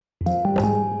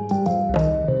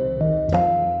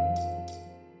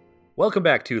Welcome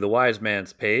back to The Wise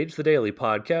Man's Page, the daily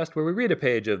podcast where we read a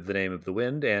page of The Name of the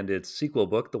Wind and its sequel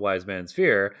book, The Wise Man's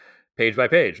Fear, page by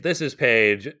page. This is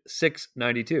page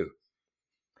 692.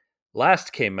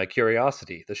 Last came my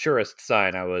curiosity, the surest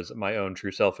sign I was my own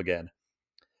true self again.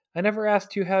 I never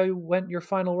asked you how went your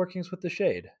final workings with the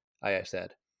Shade, I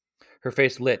said. Her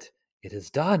face lit. It is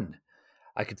done.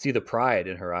 I could see the pride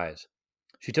in her eyes.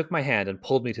 She took my hand and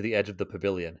pulled me to the edge of the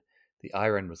pavilion. The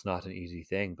iron was not an easy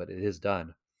thing, but it is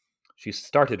done. She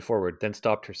started forward, then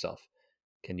stopped herself.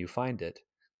 Can you find it?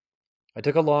 I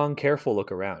took a long, careful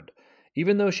look around.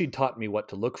 Even though she'd taught me what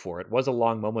to look for, it was a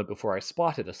long moment before I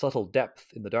spotted a subtle depth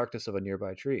in the darkness of a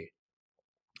nearby tree.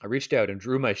 I reached out and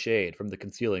drew my shade from the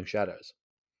concealing shadows.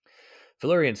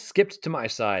 Felurian skipped to my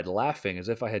side, laughing as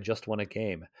if I had just won a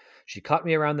game. She caught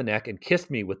me around the neck and kissed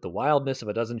me with the wildness of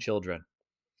a dozen children.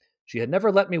 She had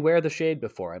never let me wear the shade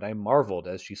before, and I marveled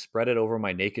as she spread it over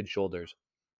my naked shoulders.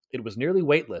 It was nearly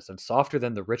weightless and softer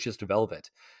than the richest velvet.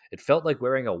 It felt like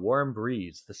wearing a warm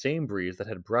breeze, the same breeze that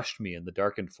had brushed me in the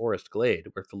darkened forest glade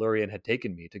where Felurian had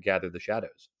taken me to gather the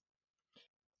shadows.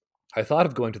 I thought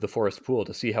of going to the forest pool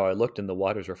to see how I looked in the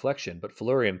water's reflection, but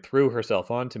Felurian threw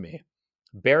herself onto me.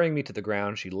 Bearing me to the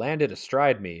ground, she landed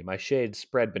astride me, my shade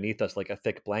spread beneath us like a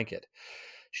thick blanket.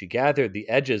 She gathered the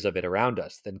edges of it around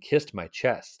us, then kissed my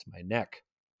chest, my neck.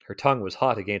 Her tongue was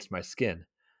hot against my skin.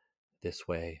 This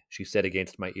way, she said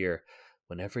against my ear.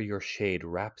 Whenever your shade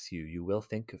wraps you, you will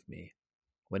think of me.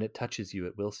 When it touches you,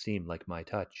 it will seem like my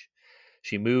touch.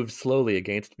 She moved slowly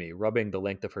against me, rubbing the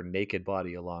length of her naked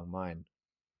body along mine.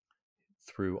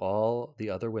 Through all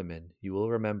the other women, you will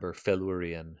remember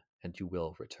Felurian, and you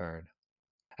will return.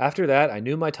 After that, I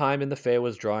knew my time in the Fae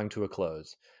was drawing to a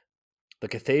close. The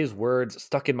Cathay's words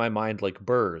stuck in my mind like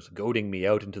burrs, goading me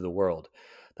out into the world.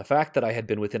 The fact that I had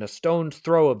been within a stone's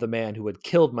throw of the man who had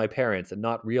killed my parents and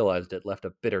not realized it left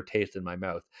a bitter taste in my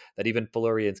mouth that even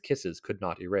Felurian's kisses could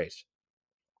not erase.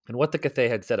 And what the Cathay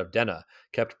had said of Denna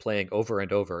kept playing over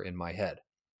and over in my head.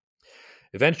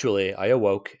 Eventually, I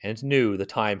awoke and knew the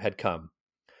time had come.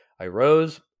 I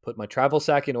rose, put my travel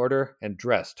sack in order, and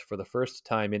dressed for the first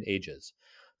time in ages.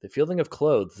 The feeling of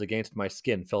clothes against my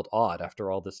skin felt odd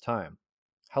after all this time.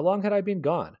 How long had I been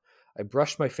gone? I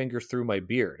brushed my fingers through my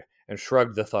beard and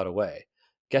shrugged the thought away.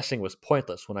 Guessing was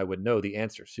pointless when I would know the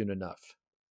answer soon enough.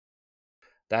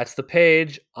 That's the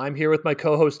page. I'm here with my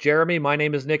co-host Jeremy. My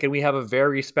name is Nick, and we have a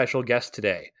very special guest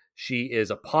today. She is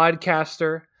a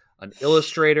podcaster, an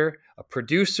illustrator, a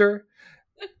producer.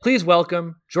 Please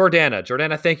welcome Jordana.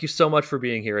 Jordana, thank you so much for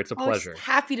being here. It's a pleasure.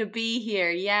 Happy to be here.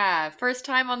 Yeah, first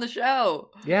time on the show.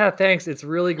 Yeah, thanks. It's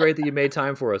really great that you made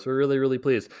time for us. We're really, really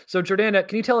pleased. So, Jordana,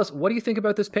 can you tell us, what do you think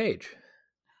about this page?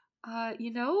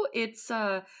 It's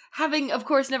having, of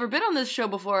course, never been on this show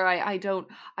before. I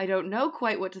don't know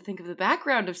quite what to think of the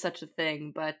background of such a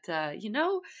thing, but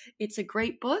it's a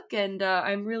great book, and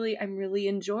I'm really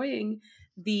enjoying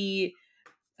the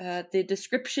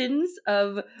descriptions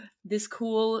of this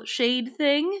cool shade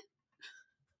thing.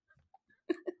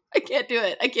 I can't do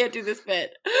it. I can't do this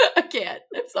bit. I can't.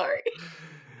 I'm sorry.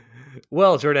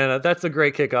 Well, Jordana, that's a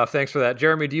great kickoff. Thanks for that.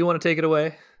 Jeremy, do you want to take it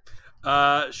away?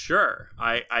 Sure.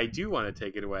 I do want to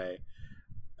take it away.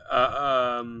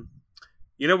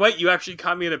 You know what? You actually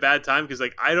caught me at a bad time because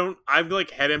I'm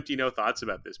like head empty, no thoughts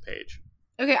about this page.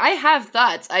 Okay, I have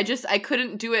thoughts. I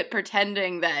couldn't do it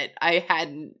pretending that I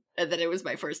hadn't, that it was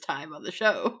my first time on the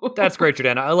show. That's great,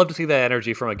 Jordana. I love to see that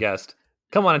energy from a guest.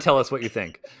 Come on and tell us what you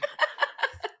think.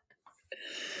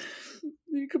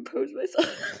 You compose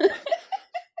myself.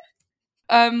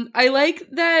 I like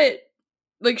that,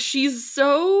 like, she's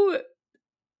so...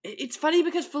 It's funny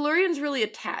because Felurian's really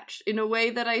attached in a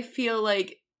way that I feel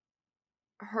like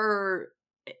her,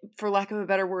 for lack of a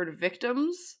better word,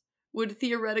 victims would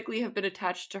theoretically have been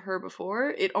attached to her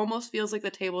before. It almost feels like the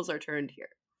tables are turned here.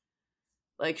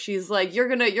 Like, she's like, you're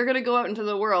gonna go out into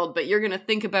the world, but you're gonna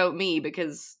think about me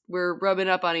because we're rubbing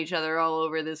up on each other all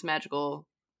over this magical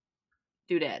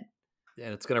doodad.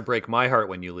 And it's gonna break my heart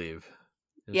when you leave.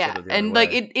 Yeah, and like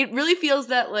it really feels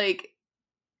that like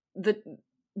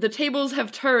the tables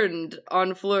have turned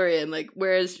on Felurian, like,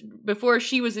 whereas before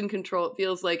she was in control, it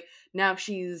feels like now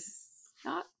she's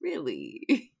not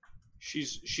really.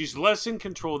 She's less in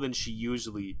control than she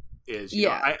usually is. You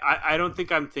Yeah. know, I don't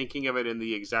think I'm thinking of it in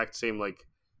the exact same like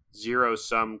zero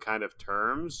sum kind of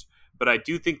terms, but I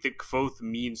do think that Kvothe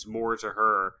means more to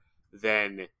her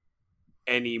than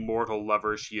any mortal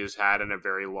lover she has had in a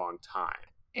very long time.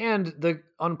 And the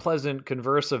unpleasant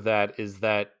converse of that is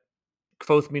that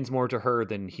Kvothe means more to her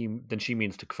than she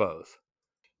means to Kvothe.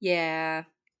 Yeah.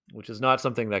 Which is not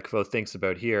something that Kvothe thinks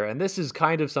about here. And this is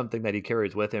kind of something that he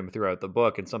carries with him throughout the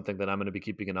book, and something that I'm going to be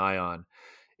keeping an eye on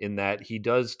in that he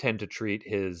does tend to treat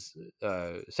his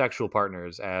sexual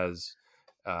partners as,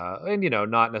 and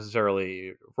not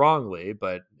necessarily wrongly,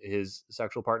 but his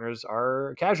sexual partners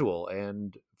are casual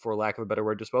and, for lack of a better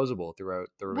word, disposable throughout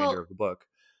the remainder of the book.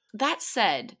 That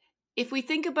said, if we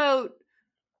think about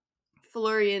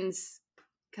Felurian's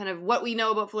kind of what we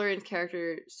know about Felurian's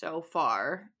character so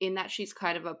far, in that she's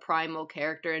kind of a primal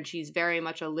character and she's very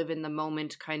much a live in the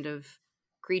moment kind of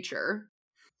creature,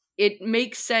 it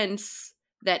makes sense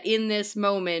that in this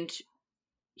moment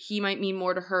he might mean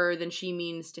more to her than she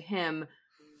means to him.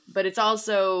 But it's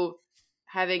also,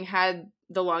 having had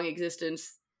the long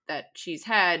existence that she's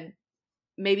had,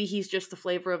 maybe he's just the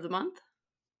flavor of the month.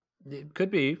 It could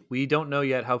be. We don't know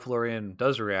yet how Felurian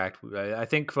does react. I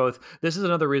think Kvothe, this is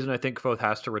another reason I think Kvothe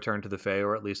has to return to the Fae,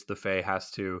 or at least the Fae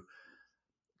has to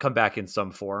come back in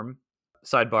some form.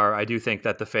 Sidebar, I do think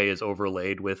that the Fae is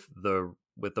overlaid with the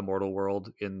mortal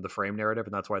world in the frame narrative,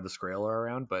 and that's why the Skrae'll are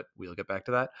around, but we'll get back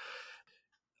to that.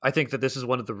 I think that this is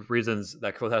one of the reasons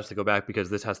that Kvothe has to go back,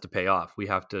 because this has to pay off. We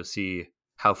have to see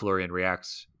how Felurian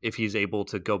reacts if he's able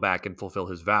to go back and fulfill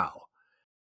his vow.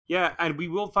 Yeah, and we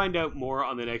will find out more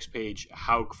on the next page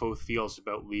how Kvothe feels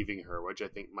about leaving her, which I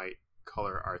think might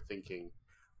color our thinking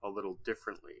a little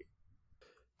differently.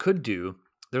 Could do.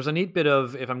 There's a neat bit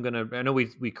of, I know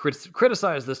we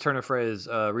criticized this turn of phrase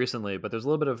recently, but there's a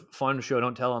little bit of fun show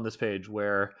don't tell on this page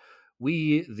where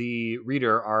we, the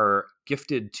reader, are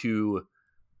gifted to,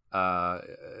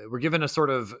 we're given a sort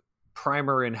of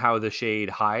primer in how the shade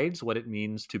hides, what it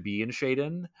means to be in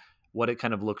Shaden, what it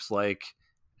kind of looks like,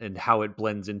 and how it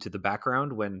blends into the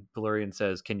background when Felurian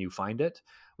says, "Can you find it?"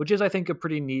 Which is, I think, a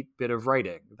pretty neat bit of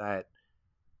writing, that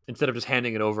instead of just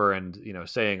handing it over and,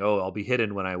 saying, "Oh, I'll be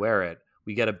hidden when I wear it,"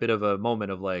 we get a bit of a moment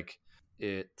of like,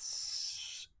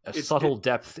 it's subtle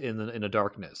depth in a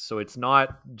darkness. So it's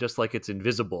not just like it's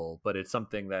invisible, but it's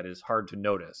something that is hard to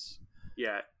notice.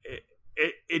 Yeah,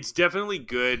 it's definitely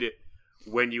good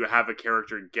when you have a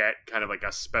character get kind of like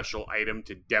a special item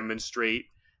to demonstrate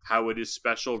how it is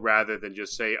special, rather than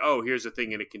just say, "Oh, here's a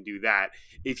thing and it can do that."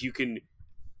 If you can,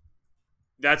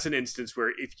 that's an instance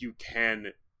where if you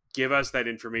can give us that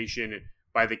information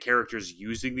by the characters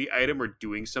using the item or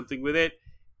doing something with it,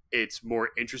 it's more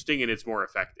interesting and it's more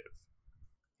effective.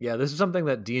 Yeah, this is something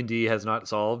that D&D has not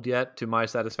solved yet, to my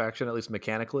satisfaction, at least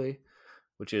mechanically,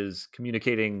 which is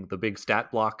communicating the big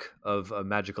stat block of a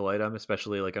magical item,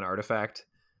 especially like an artifact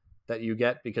that you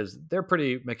get, because they're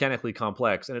pretty mechanically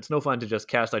complex, and it's no fun to just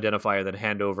cast Identify and then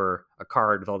hand over a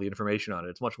card with all the information on it.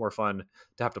 It's much more fun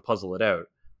to have to puzzle it out,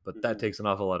 but that takes an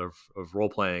awful lot of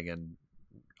role-playing and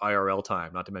IRL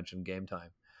time, not to mention game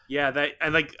time. Yeah,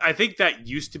 I think that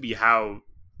used to be how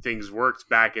things worked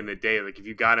back in the day. Like, if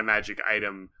you got a magic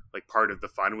item, like, part of the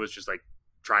fun was just like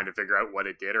trying to figure out what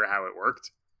it did or how it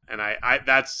worked. And I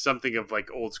that's something of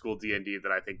like old school D&D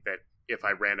that I think that if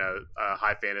I ran a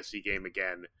high fantasy game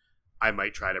again, I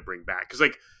might try to bring back. Because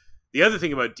like, the other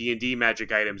thing about D&D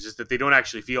magic items is that they don't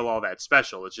actually feel all that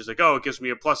special. It's just like, oh, it gives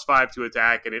me a +5 to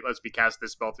attack and it lets me cast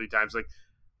this spell 3 times. Like,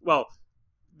 well,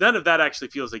 none of that actually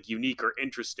feels like unique or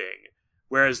interesting.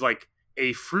 Whereas like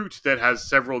a fruit that has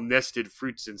several nested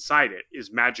fruits inside it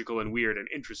is magical and weird and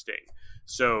interesting.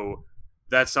 So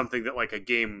that's something that like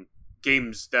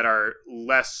games that are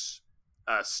less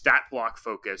stat block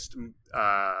focused,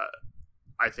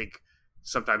 I think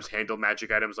sometimes handle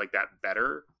magic items like that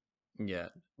better. Yeah,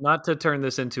 not to turn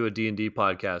this into a D&D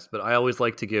podcast, but I always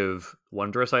like to give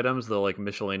wondrous items, the like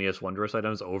miscellaneous wondrous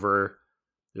items, over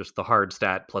just the hard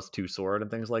stat +2 sword and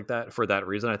things like that. For that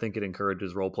reason, I think it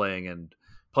encourages role playing and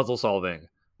puzzle solving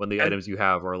when the items you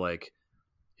have are like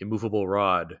immovable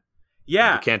rod,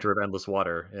 decanter of endless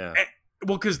water. Yeah.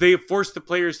 Well, because they force the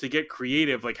players to get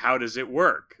creative. Like, how does it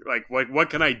work? Like, what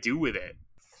can I do with it?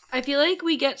 I feel like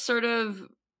we get sort of,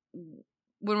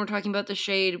 when we're talking about the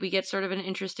shade, we get sort of an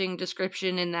interesting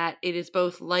description in that it is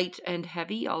both light and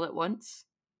heavy all at once.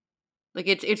 Like,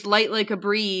 it's light like a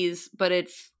breeze, but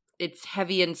it's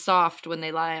heavy and soft when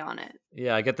they lie on it.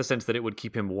 Yeah, I get the sense that it would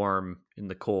keep him warm in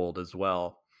the cold as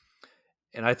well.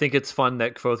 And I think it's fun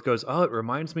that Kvothe goes, "Oh, it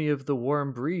reminds me of the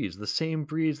warm breeze, the same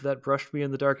breeze that brushed me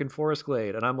in the darkened forest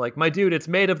glade." And I'm like, my dude, it's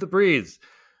made of the breeze.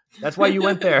 That's why you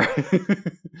went there.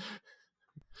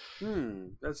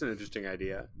 That's an interesting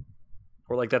idea.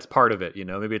 Or like that's part of it,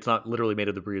 Maybe it's not literally made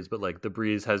of the breeze, but like the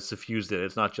breeze has suffused it.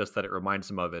 It's not just that it reminds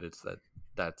him of it. It's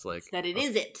that's like that it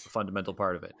is it. A fundamental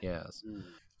part of it. Yes.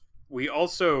 We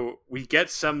get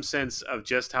some sense of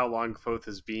just how long Kvothe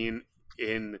has been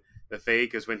in the Fae,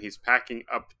 because when he's packing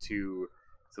up to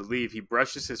leave, he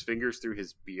brushes his fingers through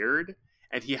his beard,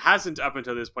 and he hasn't up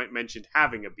until this point mentioned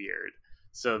having a beard.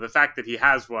 So the fact that he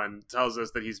has one tells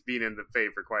us that he's been in the Fae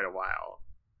for quite a while.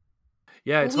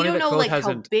 Yeah, it's we funny don't that know Kvothe like how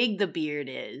hasn't. big the beard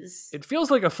is. It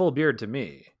feels like a full beard to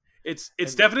me. It's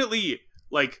definitely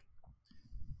like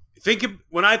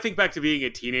when I think back to being a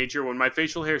teenager, when my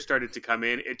facial hair started to come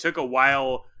in, it took a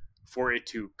while for it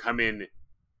to come in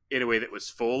a way that was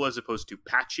full as opposed to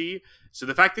patchy. So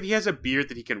the fact that he has a beard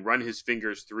that he can run his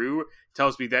fingers through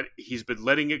tells me that he's been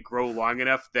letting it grow long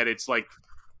enough that it's like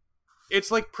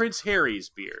Prince Harry's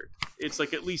beard. It's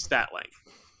like at least that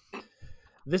length.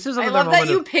 This is I another love moment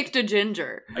that you of- picked a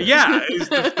ginger. Yeah, it's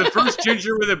the first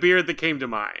ginger with a beard that came to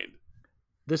mind.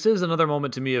 This is another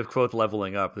moment to me of Kvothe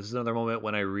leveling up. This is another moment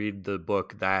when I read the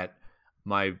book that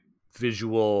my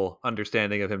visual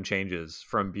understanding of him changes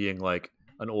from being like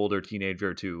an older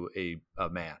teenager to a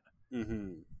man.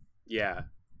 Mm-hmm. Yeah.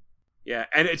 Yeah,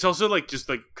 and it's also like just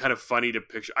like kind of funny to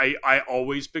picture. I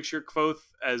always picture Kvothe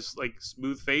as like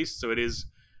smooth faced, so it is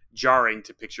jarring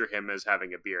to picture him as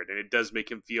having a beard, and it does make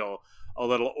him feel a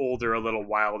little older, a little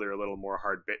wilder, a little more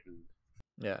hard bitten.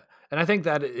 Yeah. And I think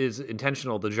that is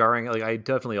intentional, the jarring. Like, I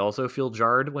definitely also feel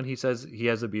jarred when he says he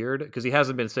has a beard, because he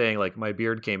hasn't been saying, like, my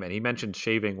beard came in. He mentioned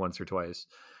shaving once or twice.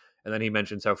 And then he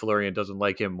mentions how Felurian doesn't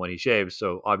like him when he shaves.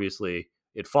 So obviously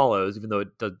it follows, even though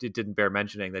it didn't bear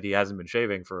mentioning that he hasn't been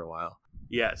shaving for a while.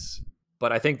 Yes.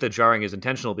 But I think the jarring is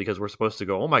intentional because we're supposed to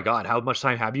go, oh my God, how much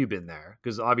time have you been there?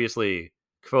 Because obviously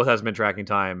Kvothe hasn't been tracking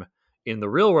time in the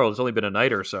real world. It's only been a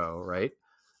night or so, right?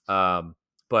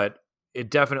 But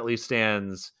it definitely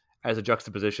stands as a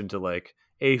juxtaposition to like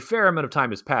a fair amount of time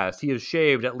has passed. He has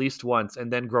shaved at least once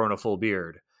and then grown a full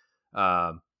beard.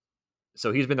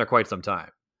 So he's been there quite some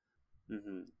time.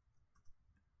 Mm-hmm.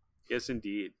 Yes,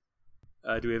 indeed.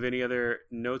 Do we have any other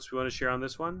notes we want to share on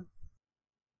this one?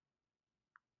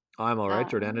 I'm all right.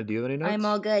 Jordana, do you have any notes? I'm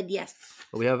all good, yes.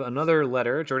 Well, we have another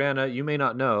letter. Jordana, you may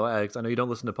not know, Alex, I know you don't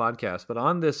listen to podcasts, but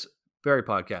on this very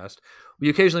podcast, we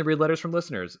occasionally read letters from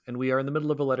listeners, and we are in the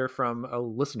middle of a letter from a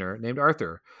listener named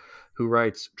Arthur, who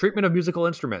writes, Treatment of musical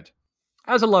instrument.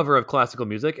 As a lover of classical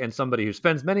music and somebody who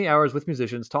spends many hours with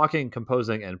musicians talking,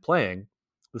 composing, and playing,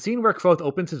 the scene where Kvothe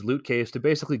opens his lute case to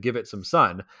basically give it some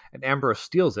sun, and Ambrose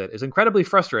steals it, is incredibly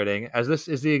frustrating, as this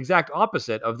is the exact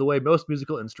opposite of the way most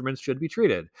musical instruments should be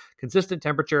treated: consistent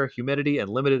temperature, humidity, and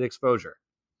limited exposure.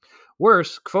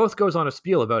 Worse, Kvothe goes on a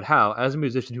spiel about how, as a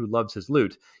musician who loves his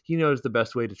lute, he knows the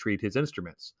best way to treat his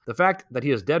instruments. The fact that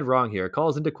he is dead wrong here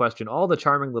calls into question all the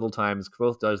charming little times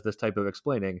Kvothe does this type of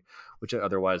explaining, which I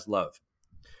otherwise love.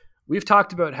 We've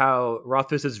talked about how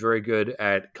Rothfuss is very good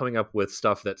at coming up with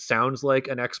stuff that sounds like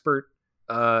an expert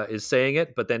is saying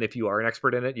it, but then if you are an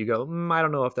expert in it, you go, I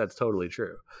don't know if that's totally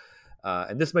true.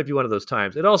 And this might be one of those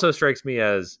times. It also strikes me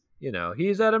as,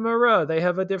 he's at a Mara. They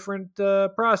have a different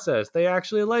process. They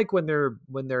actually like when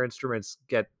their instruments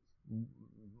get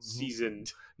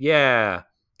seasoned. Yeah,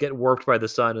 get warped by the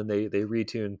sun and they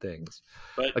retune things.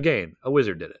 But again, a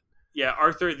wizard did it. Yeah,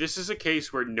 Arthur, this is a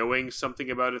case where knowing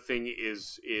something about a thing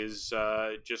is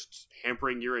just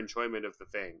hampering your enjoyment of the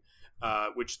thing,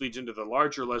 which leads into the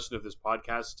larger lesson of this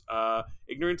podcast.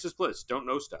 Ignorance is bliss. Don't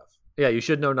know stuff. Yeah, you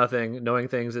should know nothing. Knowing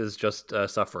things is just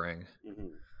suffering. Mm-hmm.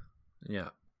 Yeah.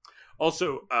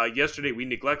 Also, yesterday we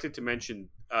neglected to mention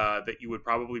that you would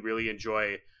probably really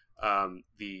enjoy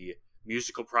the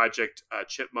musical project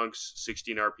Chipmunks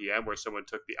 16 RPM, where someone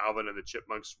took the Alvin and the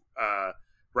Chipmunks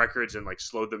records and like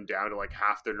slowed them down to like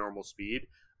half their normal speed.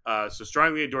 So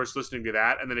strongly endorse listening to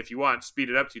that, and then if you want, speed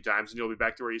it up 2 times and you'll be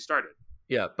back to where you started.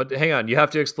 Yeah, but hang on, you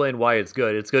have to explain why it's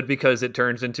good. It's good because it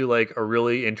turns into like a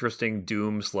really interesting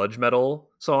doom sludge metal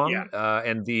song. Yeah.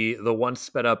 And the once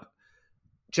sped up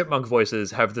chipmunk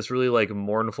voices have this really like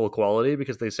mournful quality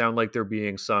because they sound like they're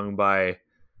being sung by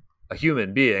a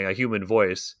human being, a human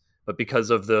voice, but because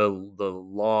of the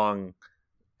long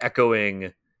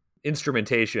echoing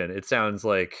instrumentation, it sounds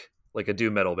like a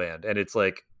doom metal band, and it's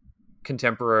like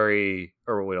contemporary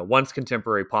once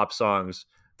contemporary pop songs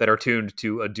that are tuned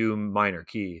to a doom minor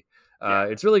key.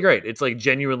 It's really great. It's like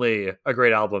genuinely a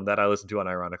great album that I listen to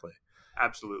unironically.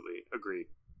 Absolutely agree.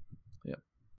 Yeah.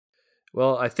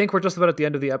 Well, I think we're just about at the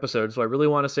end of the episode, so I really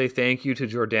want to say thank you to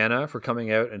Jordana for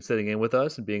coming out and sitting in with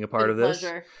us and being a part of this.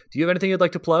 Pleasure. Do you have anything you'd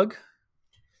like to plug?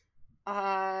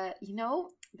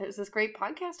 There's this great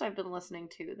podcast I've been listening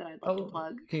to that I'd like to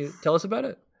plug. Can you tell us about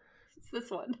it? It's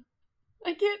this one.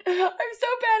 I can't. I'm so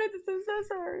bad at this. I'm so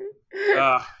sorry.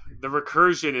 The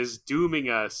recursion is dooming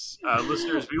us.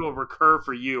 Listeners, we will recur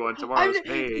for you on tomorrow's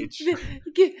page.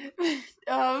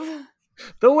 The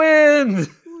wind!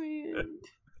 Wind.